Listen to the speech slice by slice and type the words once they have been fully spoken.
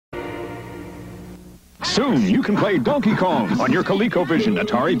Soon you can play Donkey Kong on your ColecoVision,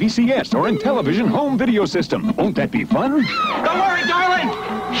 Atari VCS, or Intellivision home video system. Won't that be fun? Don't worry, darling.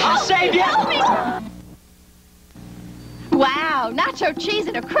 I'll save you. Help me! Wow, nacho cheese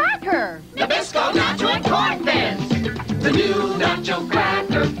and a cracker. Nabisco nacho and corn thins. The new nacho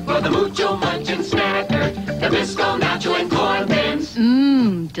cracker for the mucho munchin' snacker. Nabisco nacho and corn thins.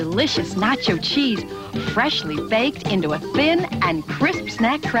 Mmm, delicious nacho cheese, freshly baked into a thin and crisp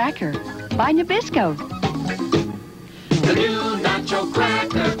snack cracker. By Nabisco. The new nacho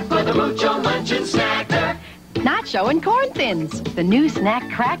cracker for the mucho munchin' snacker. Nacho and corn thins, the new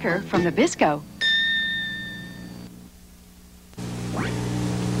snack cracker from Nabisco.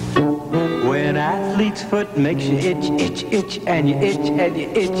 When athlete's foot makes you itch, itch, itch, and you itch, and you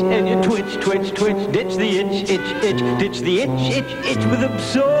itch, and you twitch, twitch, twitch, ditch the itch, itch, itch, ditch the itch, itch, itch with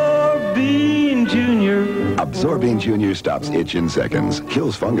Absorbine Junior. Absorbine Junior stops itch in seconds,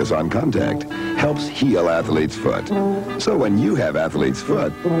 kills fungus on contact, helps heal athlete's foot. So when you have athlete's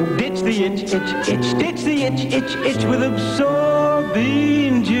foot, Ditch the itch, itch, itch, ditch the itch, itch, itch with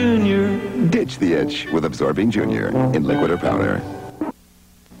Absorbine Junior. ditch the itch with Absorbine Junior in liquid or powder.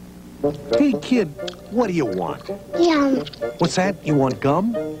 Hey, kid, what do you want? Yum, What's that? You want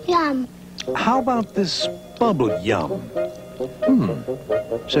gum? yum. How about this bubble yum?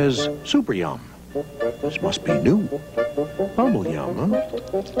 Says super yum. This must be new. Bubble yum,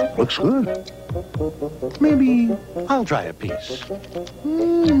 huh? Looks good. Maybe I'll try a piece.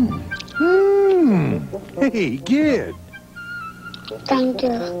 Hey, kid. Thank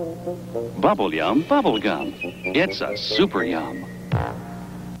you. Bubble Yum Bubble Gum. It's a super yum.